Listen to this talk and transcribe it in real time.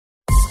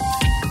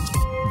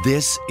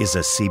This is a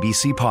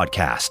CBC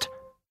podcast.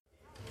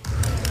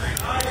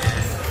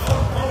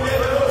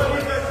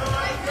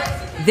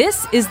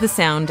 This is the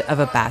sound of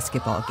a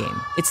basketball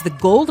game. It's the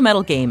gold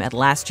medal game at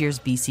last year's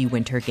BC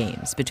Winter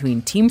Games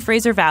between Team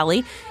Fraser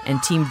Valley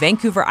and Team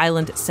Vancouver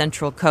Island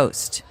Central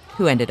Coast,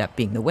 who ended up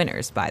being the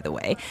winners, by the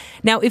way.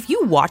 Now, if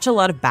you watch a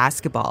lot of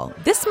basketball,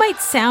 this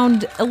might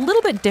sound a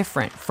little bit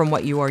different from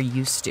what you are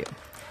used to.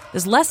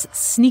 There's less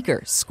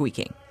sneaker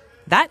squeaking.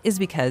 That is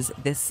because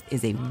this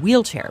is a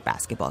wheelchair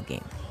basketball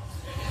game.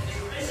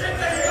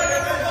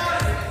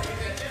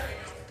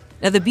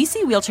 Now, the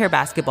BC Wheelchair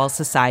Basketball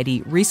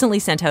Society recently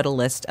sent out a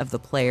list of the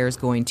players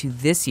going to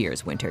this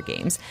year's Winter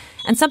Games,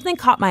 and something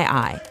caught my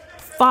eye.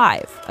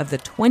 5 of the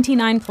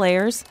 29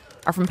 players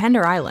are from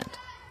Pender Island.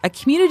 A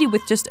community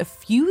with just a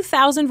few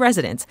thousand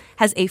residents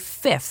has a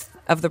fifth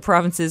of the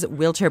province's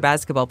wheelchair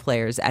basketball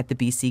players at the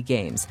BC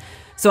Games.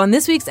 So on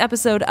this week's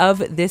episode of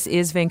This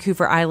is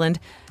Vancouver Island,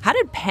 how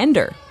did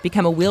Pender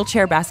become a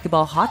wheelchair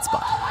basketball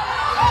hotspot?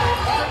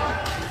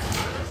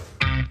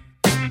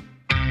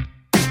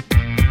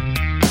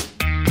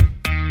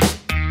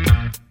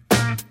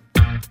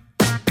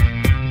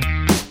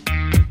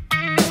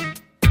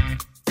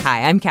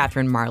 Hi, I'm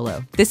Kathryn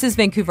Marlow. This is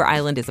Vancouver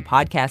Island is a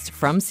podcast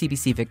from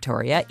CBC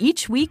Victoria.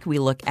 Each week, we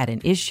look at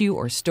an issue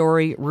or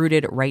story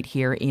rooted right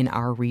here in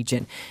our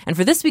region. And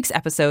for this week's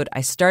episode,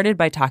 I started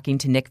by talking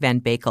to Nick Van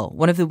Bakel,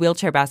 one of the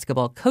wheelchair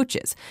basketball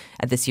coaches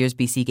at this year's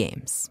BC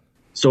Games.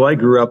 So I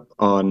grew up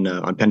on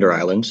Pender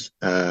Island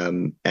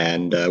and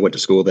went to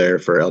school there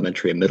for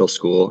elementary and middle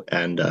school.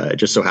 And it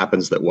just so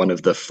happens that one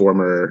of the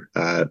former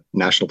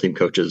national team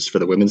coaches for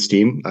the women's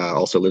team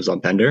also lives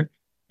on Pender.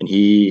 And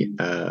he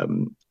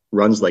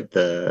runs like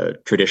the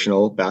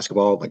traditional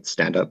basketball, like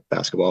stand-up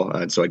basketball.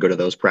 And so I go to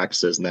those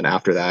practices. And then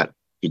after that,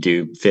 you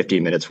do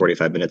 15 minutes,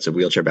 45 minutes of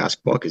wheelchair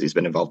basketball because he's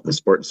been involved in the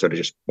sport and sort of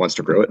just wants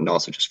to grow it. And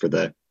also just for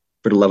the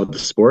love of the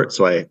sport.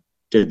 So I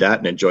did that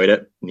and enjoyed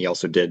it. And he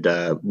also did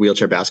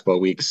wheelchair basketball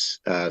weeks.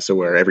 So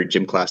where every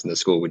gym class in the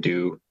school would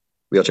do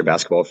wheelchair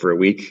basketball for a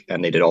week.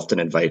 And they did often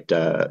invite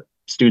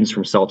students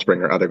from Salt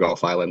Spring or other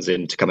Gulf Islands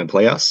in to come and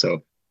play us.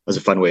 So it was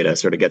a fun way to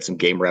sort of get some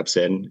game reps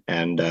in,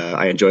 and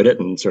I enjoyed it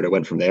and sort of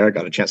went from there. I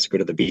got a chance to go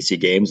to the BC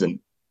Games and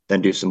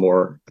then do some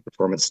more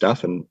performance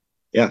stuff, and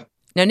yeah.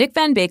 Now, Nick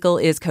Van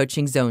Bakel is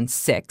coaching Zone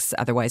 6,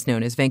 otherwise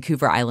known as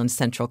Vancouver Island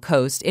Central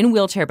Coast, in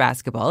wheelchair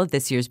basketball at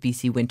this year's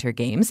BC Winter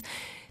Games.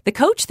 The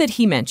coach that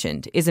he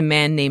mentioned is a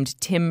man named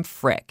Tim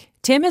Frick.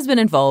 Tim has been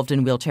involved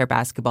in wheelchair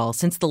basketball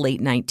since the late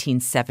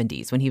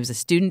 1970s when he was a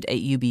student at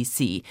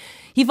UBC.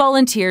 He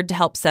volunteered to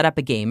help set up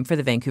a game for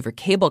the Vancouver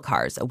Cable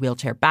Cars, a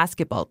wheelchair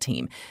basketball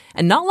team.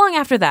 And not long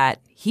after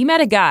that, he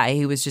met a guy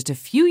who was just a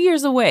few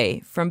years away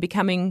from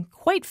becoming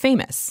quite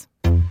famous.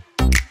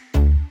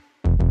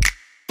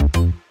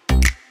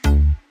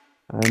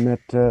 I met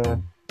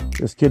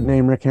this kid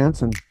named Rick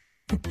Hansen.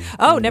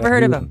 Oh, never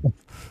heard of him.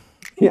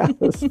 Yeah,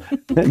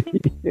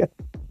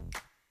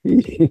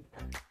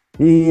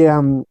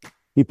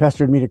 he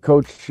pestered me to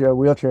coach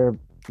wheelchair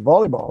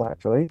volleyball,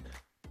 actually,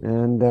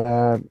 and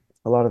a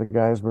lot of the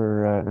guys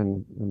were,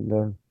 and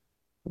a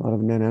lot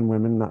of men and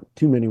women, not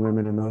too many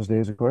women in those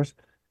days, of course,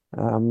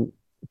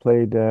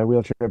 played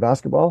wheelchair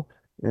basketball,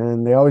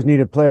 and they always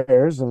needed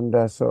players,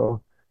 and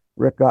so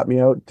Rick got me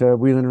out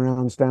wheeling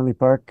around Stanley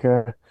Park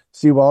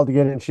seawall to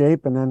get in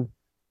shape, and then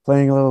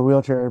playing a little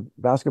wheelchair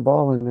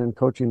basketball, and then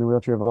coaching the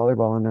wheelchair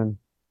volleyball, and then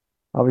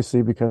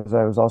obviously because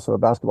I was also a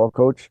basketball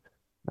coach,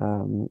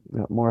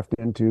 morphed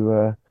into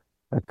a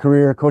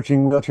career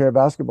coaching wheelchair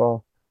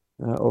basketball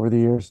over the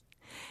years.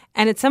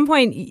 And at some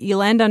point, you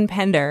land on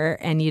Pender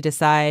and you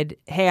decide,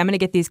 hey, I'm going to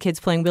get these kids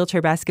playing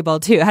wheelchair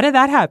basketball too. How did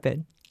that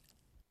happen?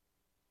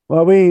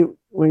 Well, my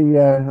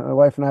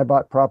wife and I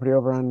bought property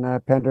over on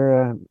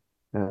Pender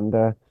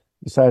and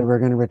decided we were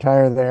going to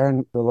retire there.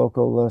 And the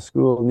local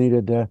school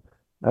needed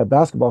a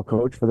basketball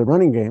coach for the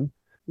running game.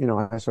 You know,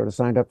 I sort of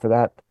signed up for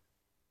that.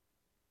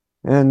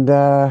 And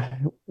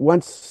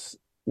once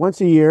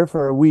a year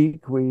for a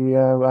week,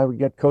 I would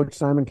get Coach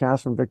Simon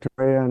Cass from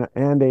Victoria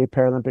and a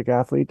Paralympic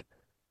athlete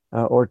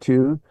or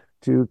two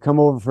to come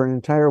over for an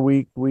entire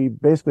week. We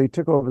basically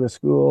took over the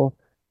school.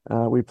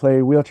 We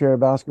play wheelchair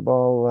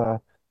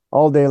basketball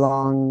all day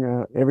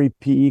long, every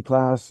PE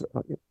class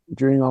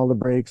during all the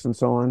breaks and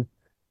so on.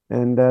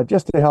 And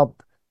just to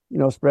help,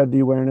 spread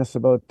the awareness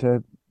about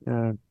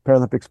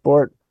Paralympic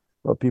sport,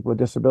 about people with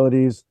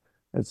disabilities,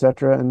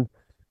 etc. And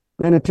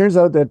it turns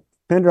out that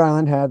Pender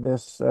Island had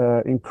this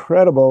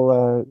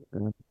incredible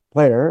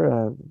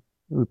player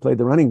who played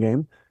the running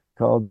game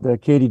called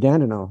Katie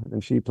Dandino,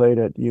 and she played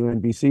at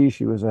UNBC.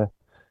 She was a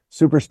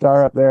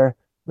superstar up there,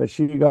 but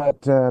she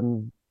got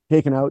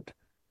taken out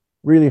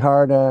really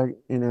hard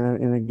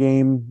in a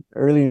game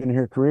early in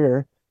her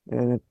career,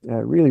 and it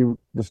really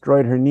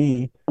destroyed her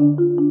knee.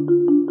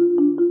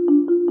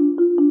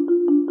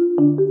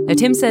 Now,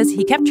 Tim says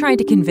he kept trying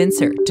to convince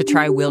her to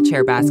try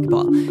wheelchair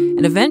basketball,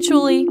 and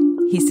eventually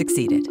he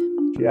succeeded.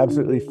 She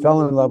absolutely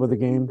fell in love with the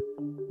game.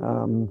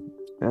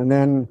 And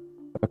then,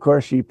 of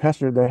course, she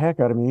pestered the heck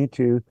out of me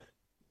to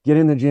get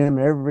in the gym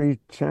every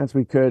chance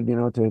we could,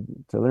 to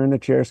learn the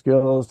chair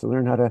skills, to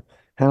learn how to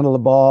handle the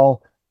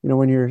ball.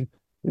 When you're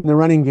in the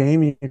running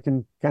game, you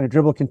can kind of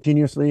dribble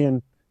continuously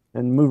and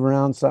move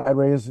around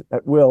sideways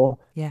at will.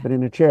 Yeah. But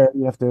in a chair,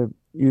 you have to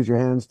use your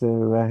hands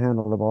to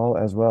handle the ball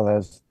as well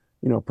as,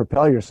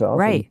 propel yourself.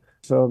 Right. And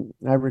so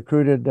I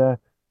recruited a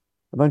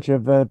bunch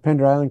of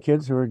Pender Island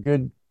kids who were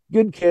good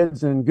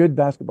kids and good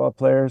basketball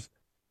players.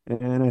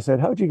 And I said,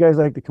 how would you guys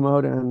like to come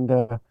out and,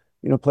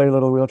 play a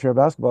little wheelchair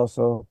basketball?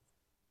 So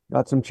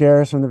got some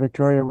chairs from the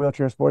Victoria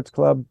Wheelchair Sports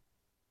Club.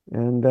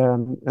 And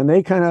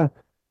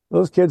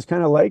those kids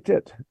kind of liked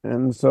it.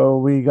 And so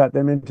we got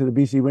them into the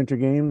BC Winter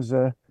Games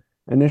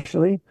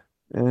initially.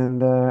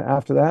 And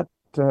after that,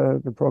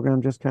 the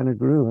program just kind of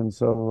grew. And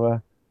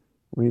so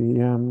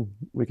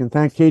we can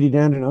thank Katie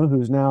Dandino,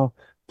 who's now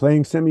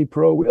playing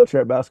semi-pro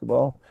wheelchair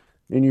basketball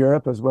in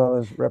Europe, as well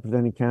as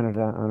representing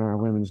Canada on our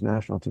women's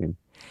national team.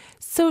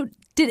 So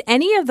did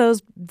any of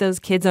those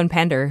kids on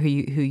Pender who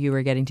you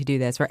were getting to do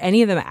this, were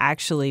any of them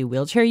actually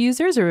wheelchair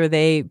users, or were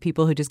they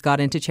people who just got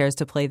into chairs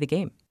to play the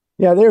game?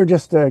 Yeah, they were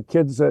just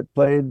kids that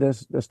played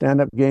the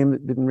stand-up game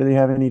that didn't really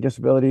have any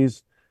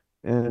disabilities.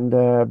 And,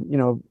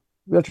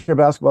 wheelchair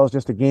basketball is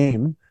just a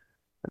game.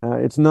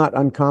 It's not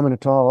uncommon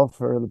at all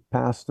for the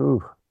past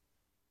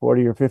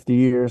 40 or 50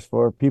 years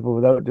for people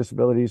without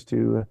disabilities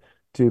to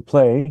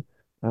play.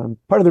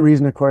 Part of the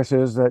reason, of course,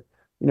 is that,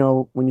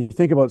 when you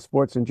think about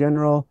sports in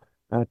general,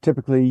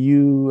 typically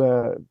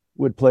you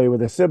would play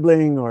with a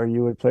sibling or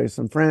you would play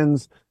some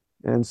friends.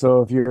 And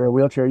so if you're a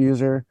wheelchair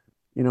user,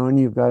 and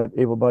you've got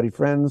able-bodied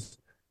friends,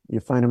 you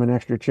find them an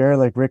extra chair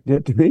like Rick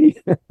did to me.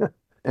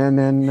 And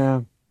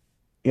then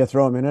you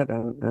throw them in it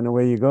and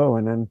away you go.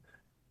 And then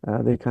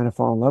they kind of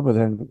fall in love with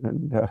it.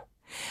 And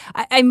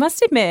I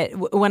must admit,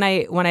 when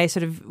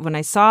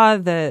I saw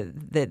that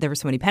there were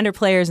so many Pender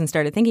players and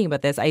started thinking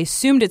about this, I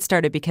assumed it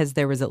started because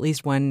there was at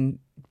least one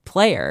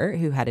player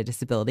who had a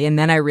disability, and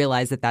then I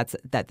realized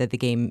that the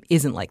game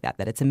isn't like that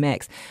it's a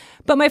mix.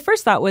 But my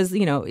first thought was,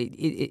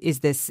 is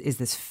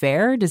this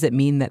fair? Does it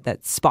mean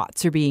that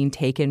spots are being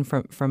taken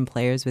from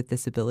players with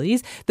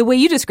disabilities? The way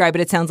you describe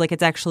it, it sounds like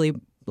it's actually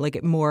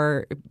like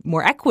more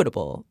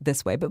equitable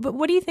this way. But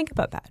what do you think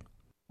about that?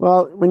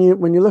 Well, when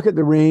you look at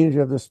the range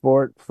of the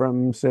sport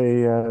from,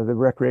 say, the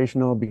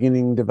recreational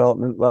beginning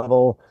development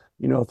level,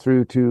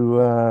 through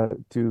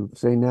to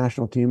say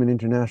national team and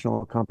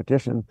international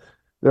competition,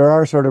 there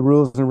are sort of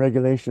rules and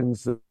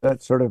regulations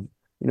that sort of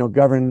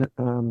govern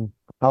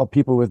how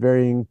people with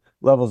varying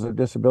levels of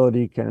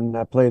disability can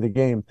play the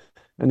game.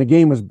 And the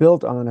game was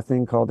built on a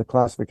thing called the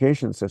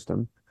classification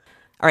system.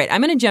 All right,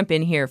 I'm going to jump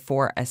in here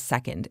for a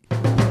second.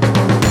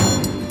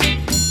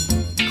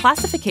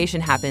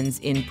 Classification happens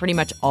in pretty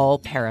much all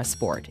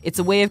para-sport. It's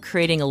a way of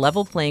creating a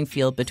level playing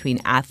field between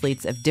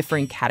athletes of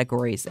differing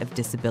categories of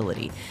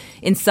disability.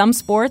 In some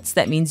sports,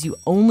 that means you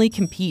only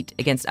compete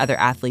against other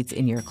athletes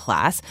in your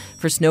class.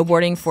 For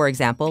snowboarding, for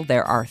example,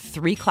 there are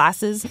 3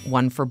 classes,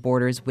 one for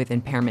boarders with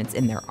impairments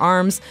in their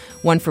arms,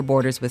 one for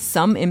boarders with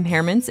some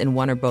impairments in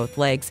one or both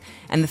legs,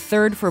 and the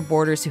third for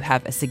boarders who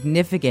have a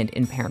significant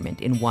impairment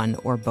in one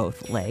or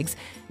both legs.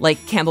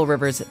 Like Campbell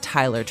River's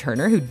Tyler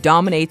Turner, who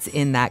dominates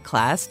in that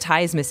class. Ty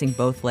is missing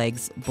both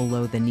legs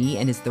below the knee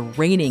and is the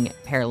reigning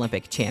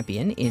Paralympic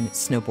champion in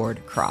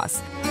snowboard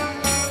cross.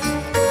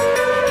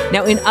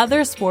 Now, in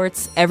other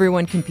sports,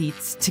 everyone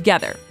competes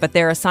together, but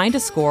they're assigned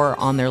a score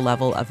on their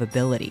level of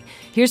ability.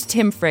 Here's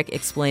Tim Frick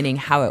explaining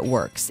how it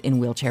works in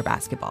wheelchair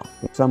basketball.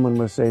 If someone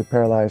was, say,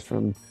 paralyzed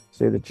from,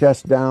 say, the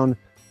chest down,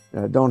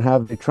 don't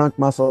have the trunk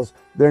muscles,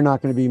 they're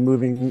not going to be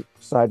moving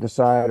side to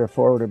side or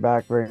forward or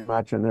back very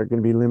much, and they're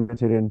going to be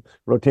limited in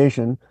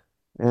rotation.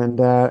 And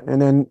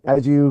then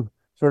as you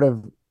sort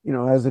of,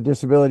 as the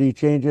disability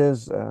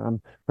changes,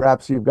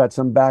 perhaps you've got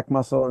some back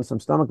muscle and some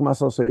stomach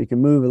muscle, so you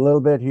can move a little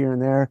bit here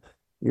and there.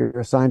 You're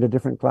assigned a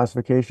different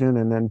classification.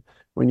 And then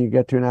when you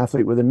get to an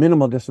athlete with a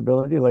minimal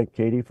disability, like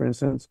Katie, for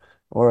instance,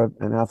 or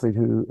an athlete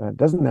who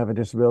doesn't have a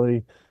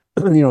disability,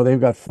 they've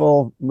got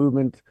full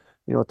movement,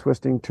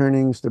 twisting,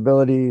 turning,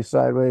 stability,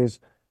 sideways.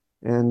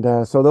 And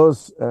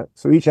so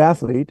each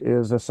athlete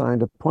is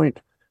assigned a point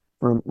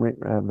from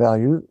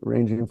value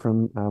ranging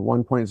from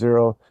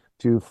 1.0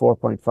 to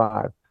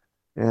 4.5.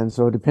 And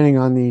so depending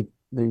on the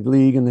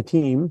league and the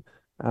team,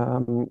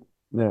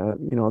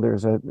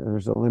 there's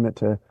a limit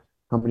to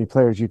how many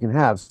players you can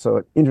have.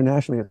 So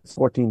internationally, it's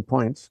 14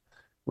 points,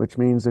 which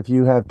means if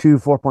you have 2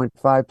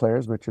 4.5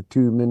 players, which are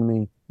 2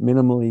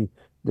 minimally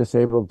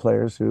disabled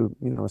players who,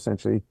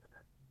 essentially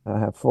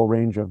have full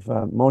range of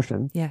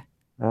motion. Yeah.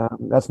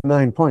 That's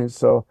 9 points.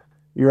 So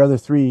your other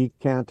 3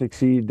 can't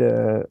exceed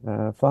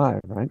 5,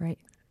 right? Right.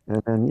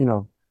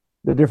 And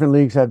the different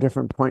leagues have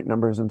different point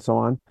numbers and so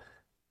on.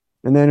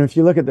 And then if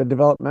you look at the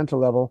developmental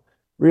level,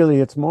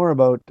 really it's more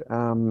about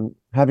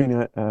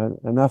having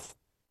enough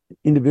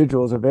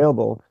individuals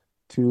available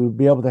to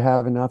be able to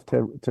have enough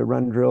to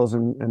run drills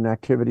and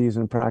activities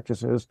and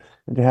practices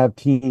and to have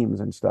teams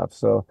and stuff.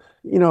 So,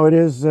 it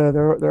is,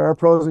 there are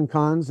pros and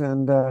cons,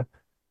 and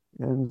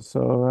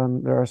so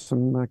there are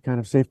some kind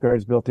of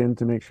safeguards built in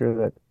to make sure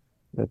that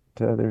that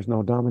there's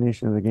no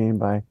domination of the game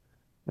by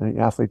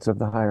athletes of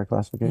the higher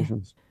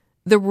classifications.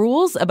 The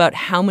rules about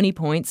how many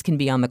points can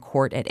be on the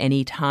court at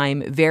any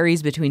time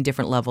varies between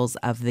different levels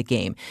of the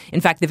game.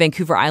 In fact, the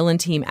Vancouver Island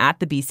team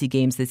at the BC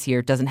Games this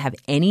year doesn't have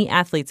any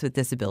athletes with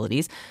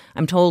disabilities.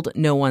 I'm told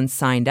no one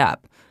signed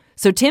up.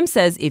 So Tim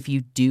says if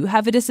you do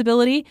have a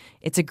disability,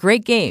 it's a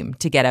great game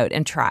to get out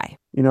and try.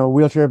 You know,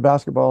 wheelchair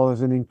basketball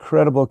is an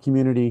incredible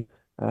community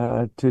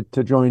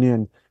to join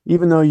in.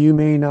 Even though you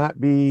may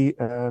not be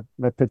a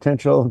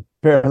potential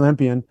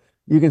Paralympian,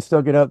 you can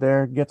still get out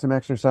there, get some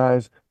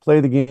exercise, play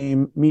the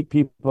game, meet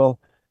people.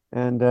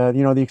 And,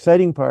 the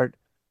exciting part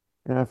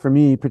for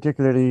me,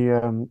 particularly,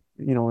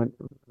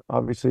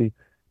 obviously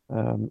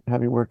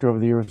having worked over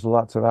the years with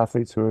lots of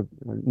athletes who are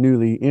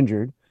newly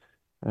injured,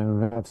 who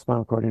have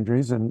spinal cord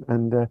injuries,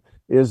 and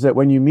is that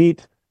when you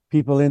meet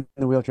people in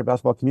the wheelchair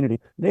basketball community,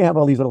 they have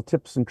all these little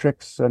tips and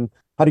tricks and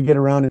how to get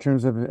around in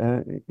terms of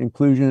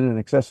inclusion and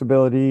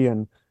accessibility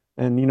and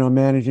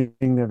managing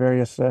the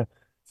various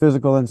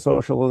physical and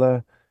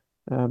social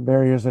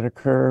barriers that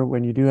occur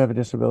when you do have a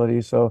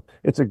disability. So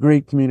it's a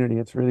great community.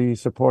 It's really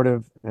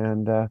supportive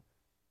and a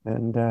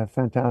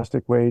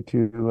fantastic way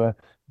to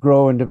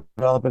grow and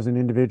develop as an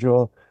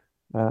individual.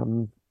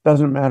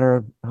 Doesn't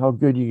matter how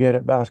good you get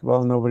at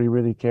basketball, nobody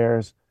really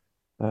cares.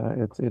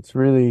 It's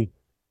really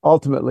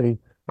ultimately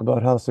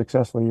about how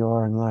successful you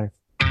are in life.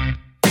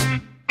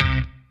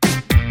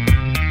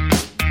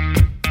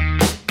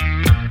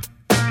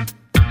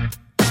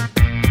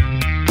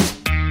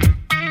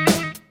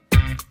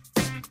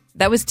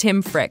 That was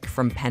Tim Frick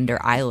from Pender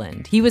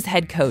Island. He was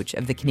head coach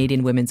of the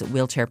Canadian women's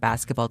wheelchair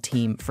basketball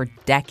team for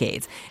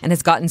decades and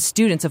has gotten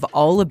students of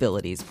all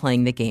abilities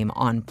playing the game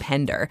on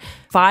Pender.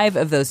 5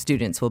 of those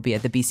students will be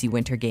at the BC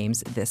Winter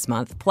Games this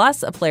month,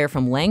 plus a player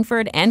from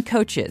Langford and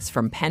coaches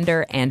from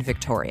Pender and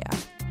Victoria.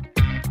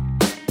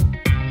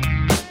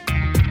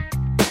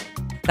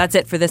 That's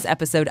it for this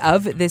episode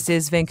of This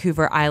is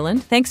Vancouver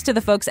Island. Thanks to the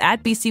folks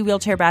at BC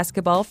Wheelchair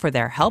Basketball for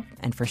their help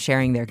and for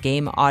sharing their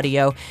game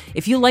audio.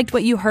 If you liked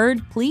what you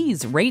heard,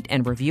 please rate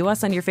and review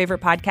us on your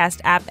favorite podcast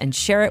app and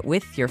share it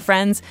with your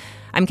friends.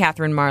 I'm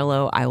Kathryn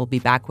Marlow. I will be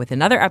back with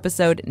another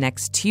episode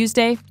next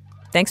Tuesday.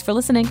 Thanks for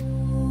listening.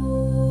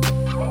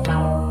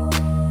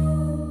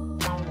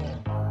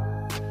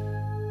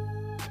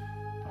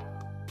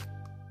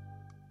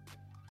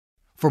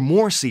 For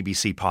more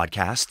CBC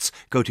podcasts,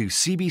 go to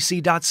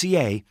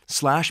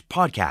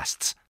cbc.ca/podcasts.